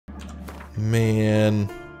Man.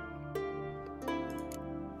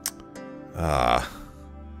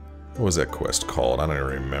 What was that quest called? I don't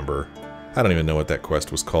even remember. I don't even know what that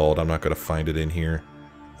quest was called. I'm not going to find it in here.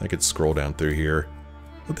 I could scroll down through here.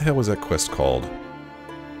 What the hell was that quest called?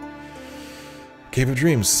 Cave of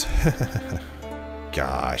Dreams.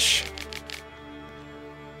 Gosh.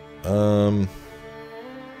 Let's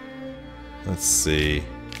see.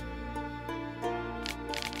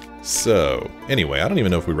 So, anyway, I don't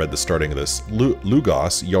even know if we read the starting of this.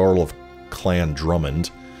 Lugos, Jarl of Clan Drummond,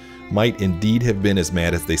 might indeed have been as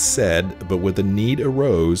mad as they said, but when the need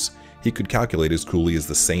arose, he could calculate as coolly as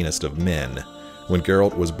the sanest of men. When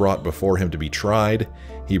Geralt was brought before him to be tried,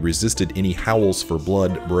 he resisted any howls for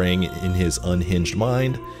blood braying in his unhinged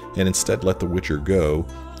mind, and instead let the Witcher go,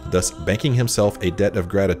 thus banking himself a debt of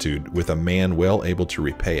gratitude with a man well able to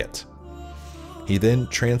repay it. He then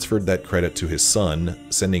transferred that credit to his son,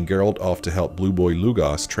 sending Geralt off to help Blue Boy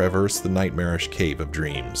Lugos traverse the nightmarish Cave of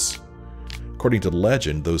Dreams. According to the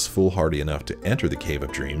legend, those foolhardy enough to enter the Cave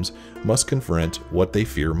of Dreams must confront what they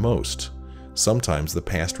fear most. Sometimes the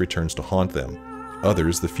past returns to haunt them.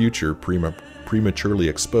 Others, the future, prematurely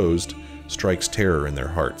exposed, strikes terror in their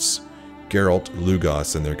hearts. Geralt,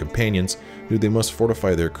 Lugos, and their companions knew they must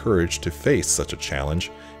fortify their courage to face such a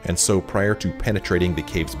challenge, and so prior to penetrating the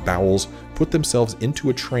cave's bowels, put themselves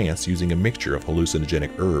into a trance using a mixture of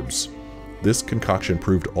hallucinogenic herbs. This concoction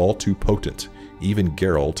proved all too potent. Even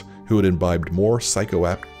Geralt, who had imbibed more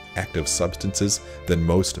psychoactive substances than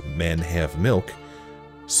most men have milk,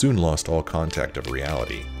 soon lost all contact of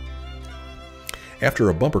reality. After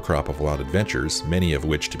a bumper crop of wild adventures, many of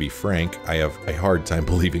which, to be frank, I have a hard time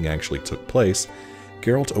believing actually took place,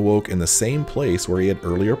 Geralt awoke in the same place where he had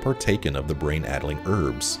earlier partaken of the brain-addling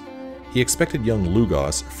herbs. He expected young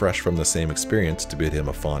Lugos, fresh from the same experience, to bid him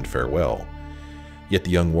a fond farewell. Yet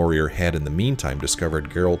the young warrior had in the meantime discovered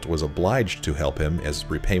Geralt was obliged to help him as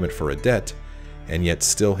repayment for a debt, and yet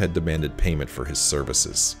still had demanded payment for his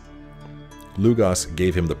services. Lugos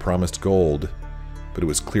gave him the promised gold, but it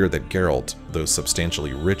was clear that Geralt, though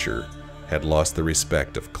substantially richer, had lost the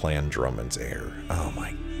respect of Clan Drummond's heir. Oh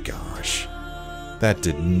my gosh. That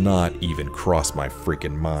did not even cross my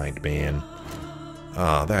freaking mind, man.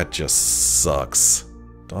 Ah, that just sucks.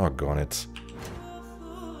 Doggone it.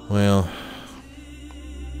 Well,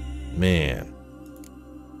 man.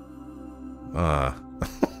 I'm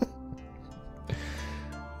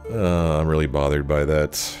really bothered by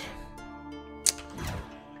that.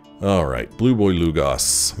 Alright, Blue Boy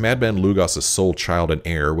Lugos. Madman Lugos' sole child and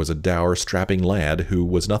heir was a dour, strapping lad who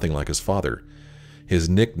was nothing like his father. His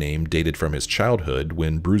nickname dated from his childhood,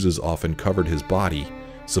 when bruises often covered his body,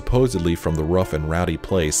 supposedly from the rough and rowdy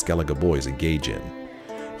play Skellige boys engage in.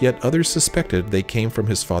 Yet others suspected they came from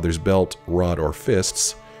his father's belt, rod, or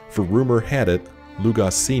fists, for rumor had it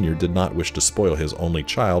Lugos Sr. did not wish to spoil his only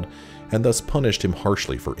child, and thus punished him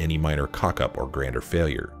harshly for any minor cock-up or grander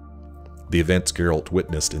failure. The events Geralt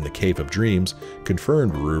witnessed in the Cave of Dreams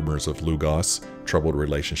confirmed rumors of Lugos' troubled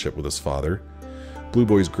relationship with his father. Blue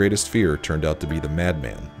Boy's greatest fear turned out to be the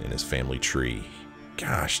madman in his family tree.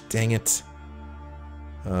 Gosh, dang it.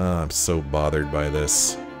 I'm so bothered by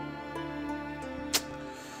this.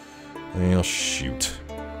 Well, shoot.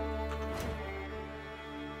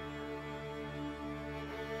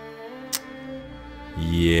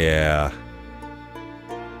 Yeah.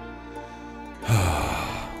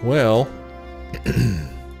 Well,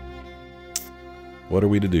 what are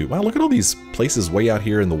we to do? Wow, look at all these places way out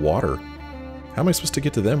here in the water. How am I supposed to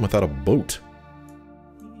get to them without a boat?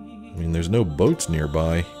 I mean, there's no boats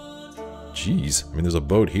nearby. Jeez, I mean, there's a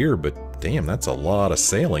boat here, but damn, that's a lot of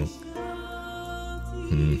sailing.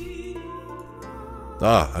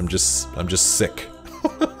 I'm just sick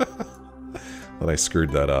that I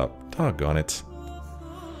screwed that up. Doggone it.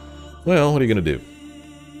 Well, what are you gonna do?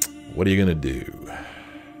 What are you gonna do?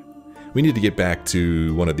 We need to get back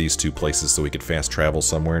to one of these two places so we could fast travel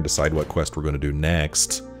somewhere and decide what quest we're gonna do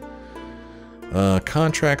next.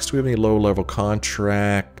 Contracts, do we have any low-level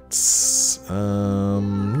contracts?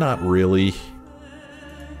 Not really.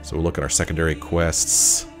 So we'll look at our secondary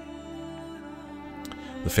quests.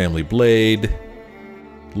 The Family Blade.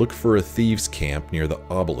 Look for a thieves' camp near the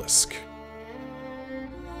obelisk.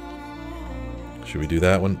 Should we do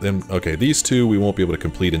that one? Then, okay, these two we won't be able to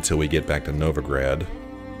complete until we get back to Novigrad.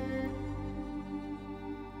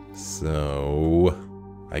 So,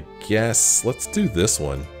 I guess let's do this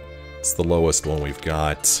one. It's the lowest one we've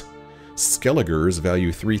got. Skelligers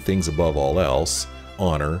value 3 things above all else: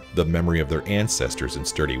 honor, the memory of their ancestors, and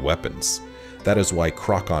sturdy weapons. That is why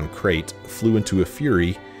Krokon Crate flew into a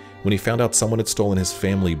fury when he found out someone had stolen his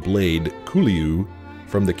family blade, Kuliu,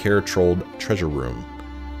 from the Care-Trolled treasure room.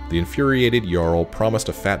 The infuriated Jarl promised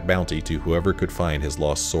a fat bounty to whoever could find his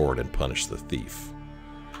lost sword and punish the thief.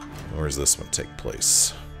 Where does this one take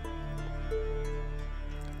place?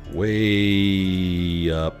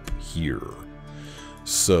 Way up here.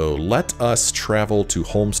 So let us travel to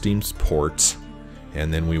Holmstein's port,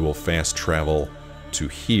 and then we will fast travel to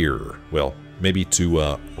here. Well, maybe to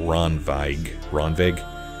Rannvaig.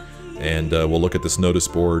 And we'll look at this notice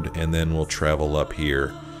board, and then we'll travel up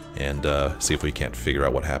here and see if we can't figure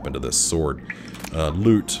out what happened to this sword.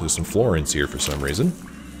 Loot. There's some florins here for some reason.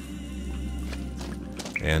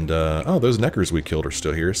 And, oh, those neckers we killed are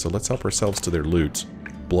still here, so let's help ourselves to their loot.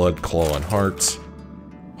 Blood, claw, and heart.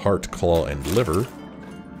 Heart, claw, and liver.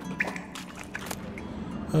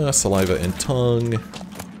 Saliva and tongue.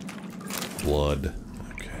 Blood.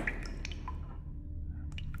 Okay.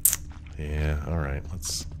 Yeah, alright,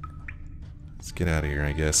 let's get out of here,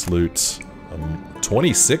 I guess. Loot.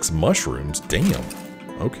 26 mushrooms? Damn.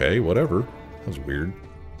 Okay, whatever. That was weird.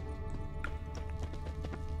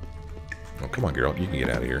 Oh, come on, girl. You can get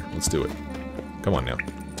out of here. Let's do it. Come on now.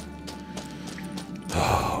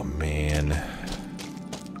 Oh, man.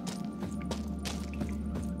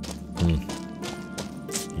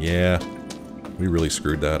 Yeah. We really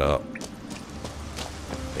screwed that up.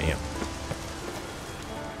 Damn.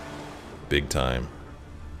 Big time.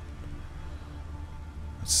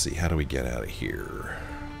 Let's see. How do we get out of here?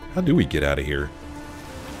 How do we get out of here?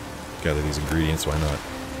 Gather these ingredients. Why not?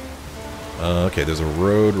 Okay, there's a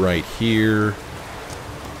road right here.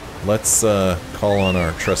 Let's call on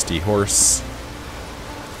our trusty horse.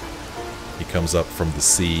 He comes up from the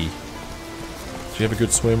sea. Do you have a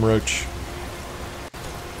good swim, Roach?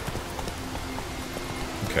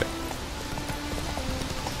 Okay.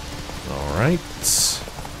 Alright.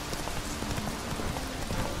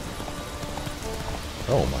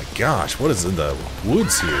 Oh my gosh, what is in the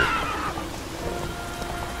woods here?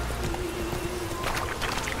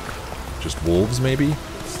 Just wolves, maybe?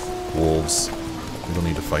 Wolves. We don't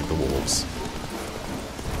need to fight the wolves.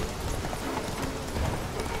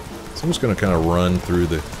 So I'm just going to kind of run through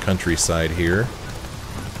the countryside here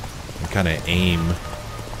and kind of aim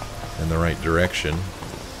in the right direction.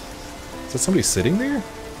 Is that somebody sitting there?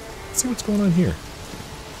 Let's see what's going on here.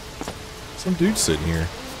 Some dude sitting here.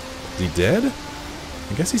 Is he dead?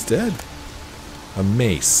 I guess he's dead. A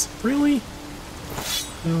mace. Really?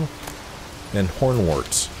 No. And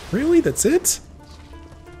hornwort. Really? That's it?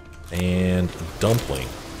 And a dumpling.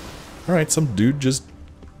 Alright, some dude just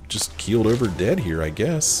keeled over dead here, I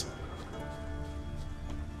guess.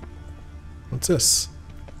 What's this?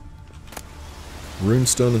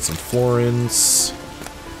 Runestone and some florins.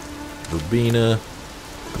 Verbena.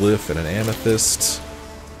 Glyph and an amethyst.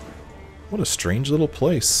 What a strange little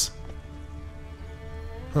place.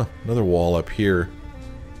 Huh, another wall up here.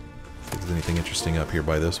 See if there's anything interesting up here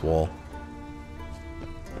by this wall.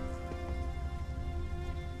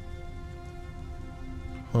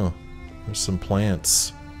 Huh, there's some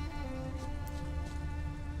plants.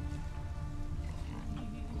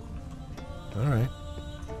 Alright.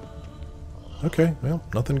 Okay, well,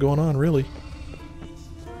 nothing going on, really.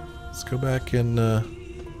 Let's go back and,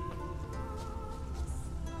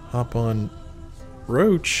 hop on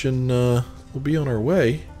Roach and, we'll be on our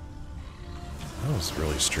way. That was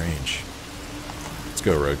really strange. Let's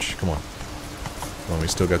go, Roach. Come on. Come on, we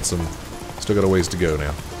still got a ways to go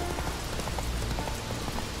now.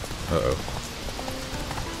 Uh-oh.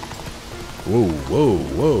 Whoa, whoa,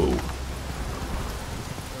 whoa.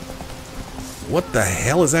 What the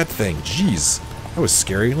hell is that thing? Jeez. That was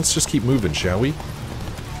scary. Let's just keep moving, shall we?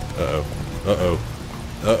 Uh-oh. Uh-oh.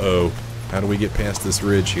 Uh-oh. How do we get past this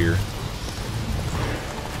ridge here?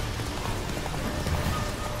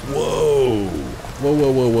 Whoa! Whoa,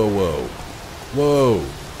 whoa, whoa, whoa, whoa. Whoa.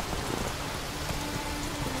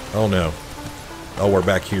 Oh, no. Oh, we're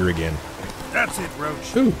back here again. That's it,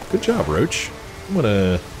 Roach. Ooh, good job, Roach. I'm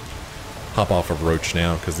gonna hop off of Roach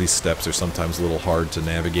now, because these steps are sometimes a little hard to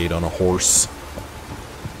navigate on a horse.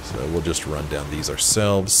 So we'll just run down these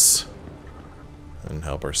ourselves. And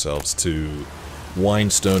help ourselves to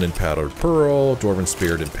Winestone and Powdered Pearl, Dwarven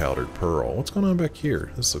Spirit and Powdered Pearl. What's going on back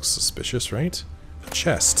here? This looks suspicious, right? A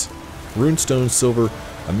chest. Runestone, silver,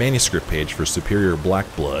 a manuscript page for superior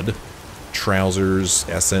black blood. Trousers,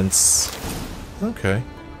 essence. Okay.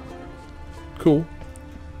 Cool.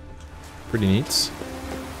 Pretty neat.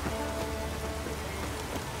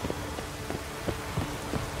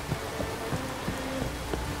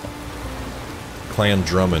 Clan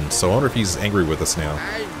Drummond. So I wonder if he's angry with us now.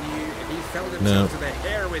 I knew if he fell himself to the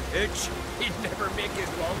hair with Hooch, he'd never make his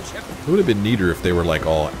longship. It would have been neater if they were like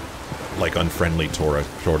all like unfriendly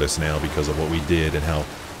toward us now because of what we did and how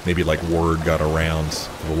Maybe like word got around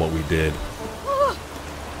of what we did.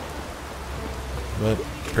 But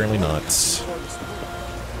apparently not.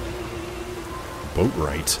 Boat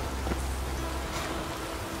right.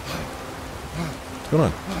 What's going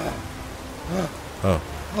on? Oh.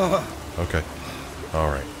 Okay.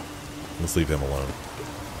 Alright. Let's leave him alone.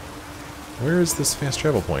 Where is this fast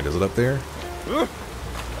travel point? Is it up there? What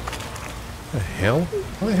the hell?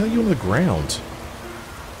 How the hell are you on the ground?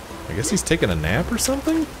 I guess he's taking a nap or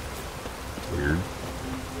something? Weird.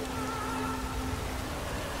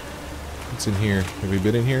 What's in here? Have we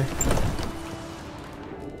been in here?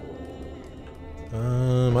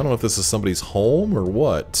 I don't know if this is somebody's home or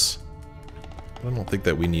what. I don't think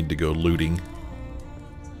that we need to go looting.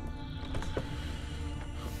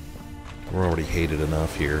 We're already hated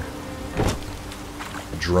enough here.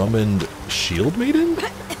 Drummond Shield Maiden?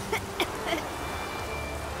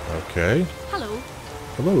 Okay. Hello.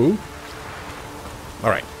 Hello.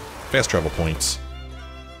 Alright. Fast travel points.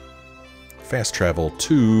 Fast travel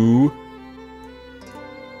to...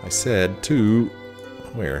 I said to...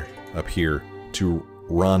 Where? Up here. To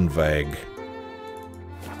Rannvaig.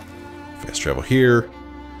 Fast travel here.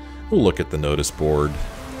 We'll look at the notice board.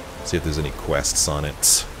 See if there's any quests on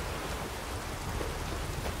it.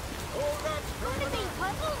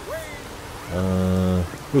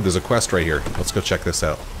 Ooh, there's a quest right here. Let's go check this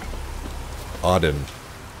out. Auden.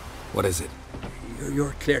 What is it?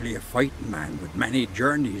 You're clearly a fighting man with many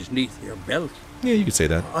journeys neath your belt. Yeah, you could say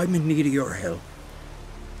that. I'm in need of your help.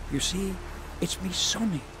 You see, it's me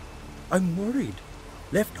Sonny. I'm worried.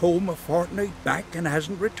 Left home a fortnight back and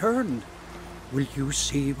hasn't returned. Will you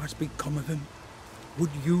see what's become of him?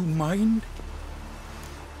 Would you mind?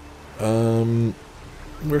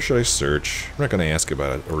 Where should I search? I'm not going to ask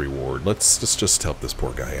about a reward. Let's just help this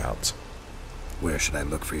poor guy out. Where should I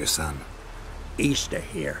look for your son? East of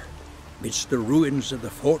here. It's the ruins of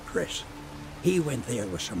the fortress. He went there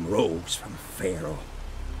with some rogues from Pharaoh.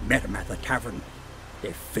 Met him at the tavern.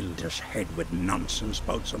 They filled his head with nonsense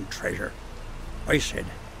about some treasure. I said,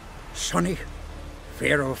 Sonny,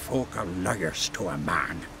 Pharaoh folk are liars to a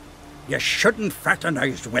man. You shouldn't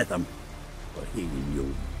fraternize with them. But he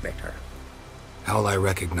knew better. How'll I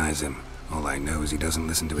recognize him? All I know is he doesn't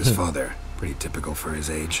listen to his father. Pretty typical for his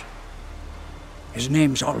age. His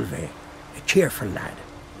name's Olve. A cheerful lad.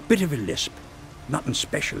 Bit of a lisp. Nothing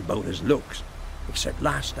special about his looks. Except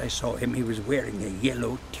last I saw him he was wearing a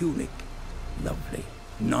yellow tunic. Lovely.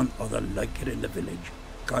 None other like it in the village.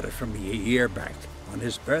 Got it from me a year back, on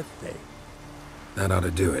his birthday. That ought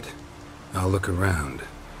to do it. I'll look around.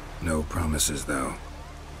 No promises, though.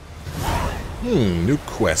 New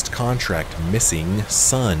quest. Contract missing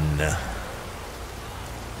son.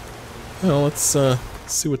 Well, let's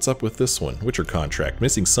see what's up with this one. Witcher contract.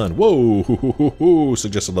 Missing son. Whoa!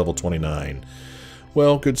 Suggested level 29.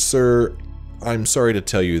 Well, good sir, I'm sorry to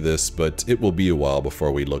tell you this, but it will be a while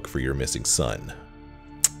before we look for your missing son.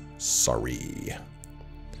 Sorry.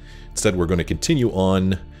 Instead, we're going to continue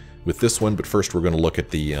on with this one, but first we're going to look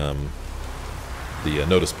at the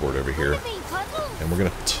notice board over here. And we're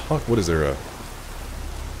going to talk... What is there?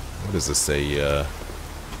 What does this say?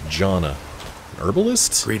 Jana. An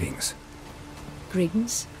herbalist? Greetings.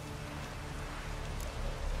 Greetings.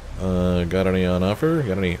 Got any on offer?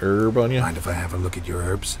 Got any herb on you? Mind if I have a look at your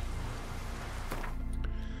herbs?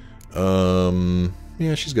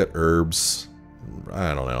 Yeah, she's got herbs.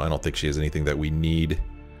 I don't know. I don't think she has anything that we need.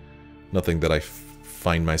 Nothing that I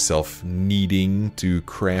find myself needing to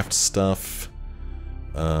craft stuff.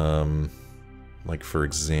 Like for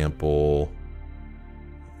example,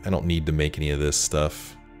 I don't need to make any of this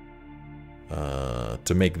stuff.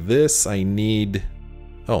 To make this, I need...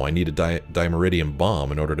 Oh, I need a dimeridium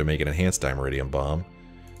bomb in order to make an enhanced dimeridium bomb.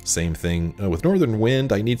 Same thing. With Northern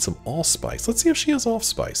Wind, I need some allspice. Let's see if she has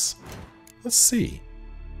allspice. Let's see.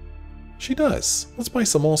 She does. Let's buy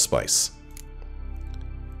some allspice.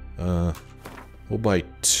 We'll buy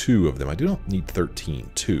 2 of them. I do not need 13.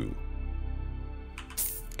 2.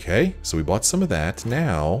 Okay, so we bought some of that.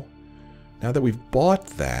 Now that we've bought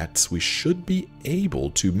that, we should be able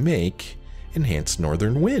to make enhanced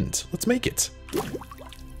Northern Wind. Let's make it.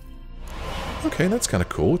 Okay, that's kind of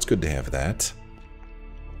cool. It's good to have that.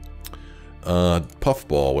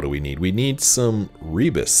 Puffball, what do we need? We need some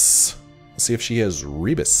Rebus. Let's see if she has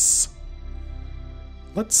Rebus.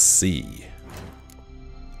 Let's see.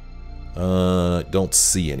 Don't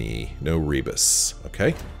see any. No Rebus.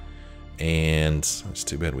 Okay. And it's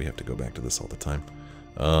too bad we have to go back to this all the time.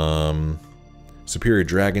 Superior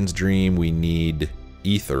Dragon's Dream, we need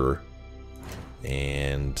Ether.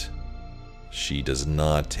 And she does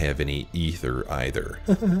not have any Ether either.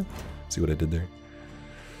 See what I did there?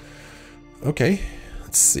 Okay.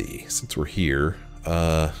 Let's see, since we're here,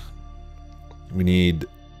 we need...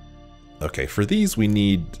 Okay, for these we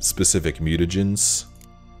need specific mutagens.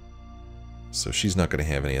 So she's not going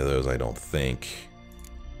to have any of those, I don't think.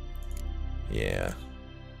 Yeah.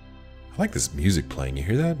 I like this music playing. You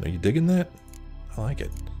hear that? Are you digging that? I like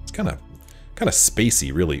it. It's kind of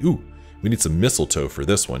spacey, really. Ooh, we need some mistletoe for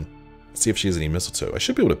this one. Let's see if she has any mistletoe. I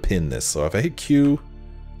should be able to pin this. So if I hit Q,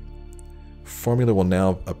 formula will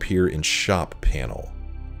now appear in shop panel.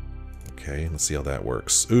 Okay, let's see how that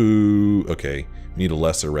works. Ooh, okay. We need a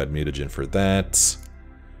lesser red mutagen for that.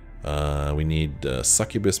 We need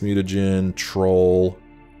succubus mutagen, troll,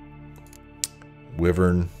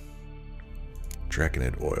 wyvern,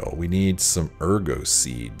 draconid oil. We need some ergo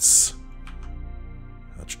seeds.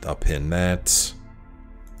 I'll pin that.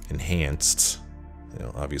 Enhanced. You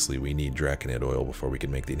know, obviously we need draconid oil before we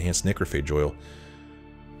can make the enhanced necrophage oil.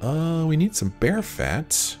 We need some bear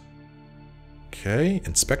fat. Okay,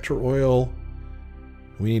 and spectre oil.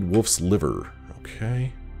 We need wolf's liver.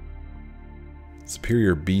 Okay.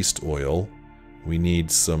 Superior beast oil. We need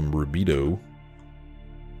some rubido.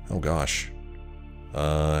 Oh gosh.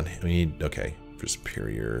 We need, okay, for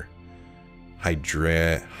superior. Hydrogenum.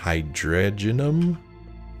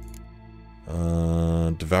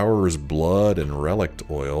 Devourer's blood and relict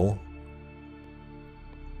oil.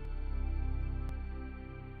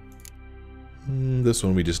 This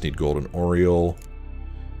one we just need golden oriole.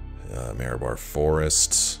 Marabar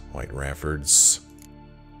forest. White raffords.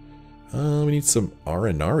 We need some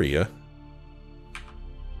arenaria.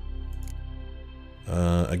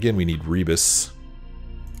 Again, we need rebus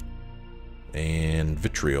and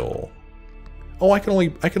vitriol. Oh, I can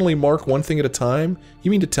only mark one thing at a time?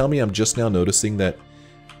 You mean to tell me I'm just now noticing that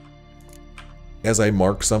as I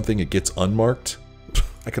mark something, it gets unmarked?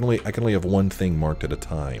 I can only have one thing marked at a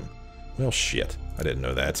time. Well, shit. I didn't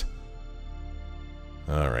know that.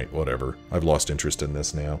 Alright, whatever. I've lost interest in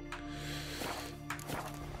this now.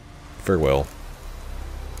 Farewell.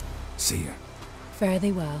 See ya. Fare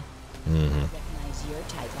thee well. Mm-hmm. I recognize your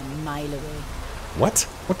type a mile away. What?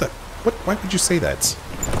 What the? What? Why would you say that?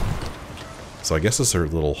 So I guess this is her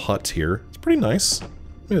little hut here. It's pretty nice. I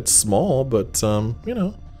mean, it's small, but, you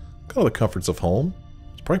know, got all the comforts of home.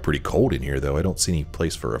 It's probably pretty cold in here, though. I don't see any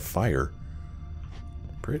place for a fire.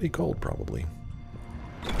 Pretty cold, probably.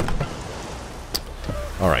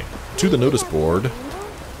 Alright, to the notice board.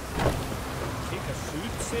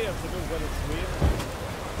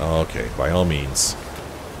 Okay, by all means.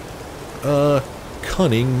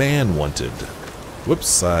 Cunning man wanted.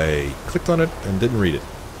 Whoops, I clicked on it and didn't read it.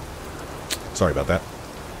 Sorry about that.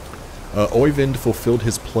 Oyvind fulfilled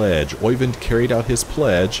his pledge. Oyvind carried out his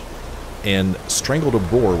pledge and strangled a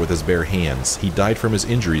boar with his bare hands. He died from his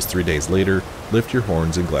injuries 3 days later. Lift your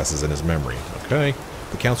horns and glasses in his memory. Okay.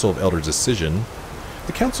 The Council of Elders' decision.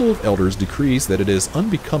 The Council of Elders decrees that it is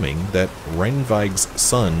unbecoming that Rannvaig's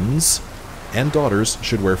sons and daughters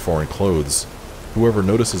should wear foreign clothes. Whoever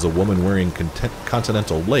notices a woman wearing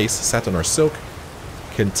continental lace, satin, or silk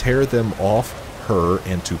can tear them off her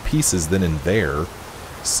and to pieces then and there.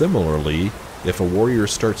 Similarly, if a warrior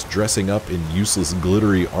starts dressing up in useless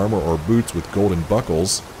glittery armor or boots with golden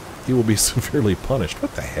buckles, he will be severely punished.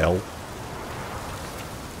 What the hell?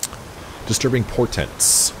 Disturbing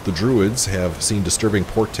portents. The druids have seen disturbing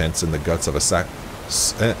portents in the guts of a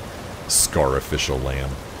scarificial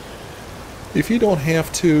lamb. If you don't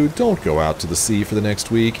have to, don't go out to the sea for the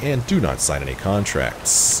next week, and do not sign any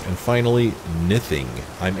contracts. And finally, Nithing.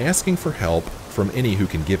 I'm asking for help from any who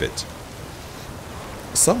can give it.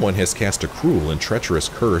 Someone has cast a cruel and treacherous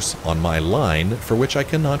curse on my line for which I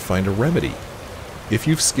cannot find a remedy. If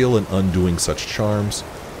you've skill in undoing such charms,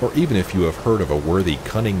 or even if you have heard of a worthy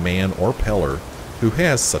cunning man or peller who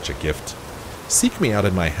has such a gift, seek me out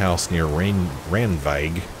in my house near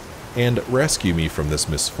Rannvaig and rescue me from this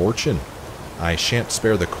misfortune. I shan't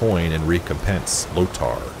spare the coin in recompense,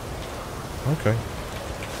 Lothar. Okay.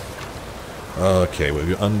 Okay,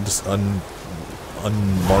 we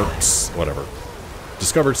unmarked, whatever.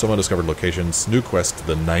 Discovered some undiscovered locations. New quest,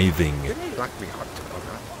 the Nithing.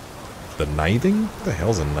 The Nithing? What the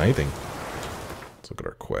hell's a Nithing? Let's look at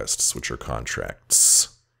our quests. Switch our contracts.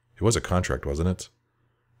 It was a contract, wasn't it?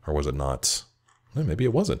 Or was it not? No, maybe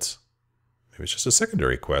it wasn't. Maybe it's just a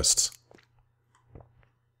secondary quest.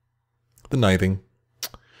 The Nithing.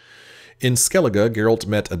 In Skellige, Geralt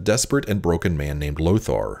met a desperate and broken man named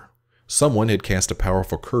Lothar. Someone had cast a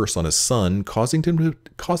powerful curse on his son, causing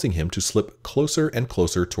him to slip closer and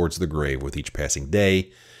closer towards the grave with each passing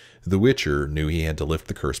day. The Witcher knew he had to lift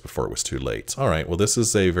the curse before it was too late. Alright, well this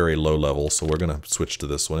is a very low level, so we're going to switch to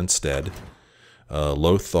this one instead.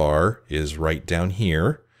 Lothar is right down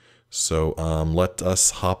here. So, let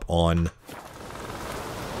us hop on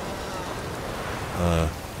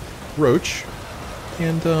Roach,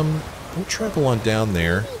 and we'll travel on down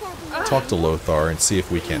there, talk to Lothar, and see if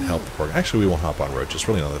we can't help the park. Actually, we won't hop on Roach. It's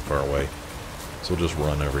really not that far away. So we'll just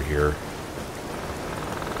run over here.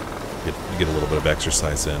 Get a little bit of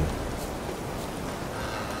exercise in.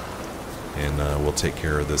 And we'll take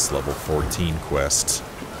care of this level 14 quest.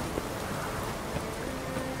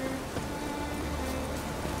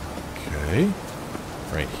 Okay.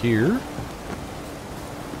 Right here.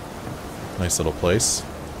 Nice little place.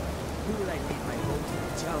 Who will I leave my home to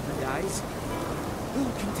the child that dies? Who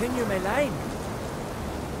will continue my line?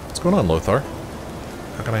 What's going on, Lothar?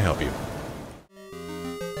 How can I help you?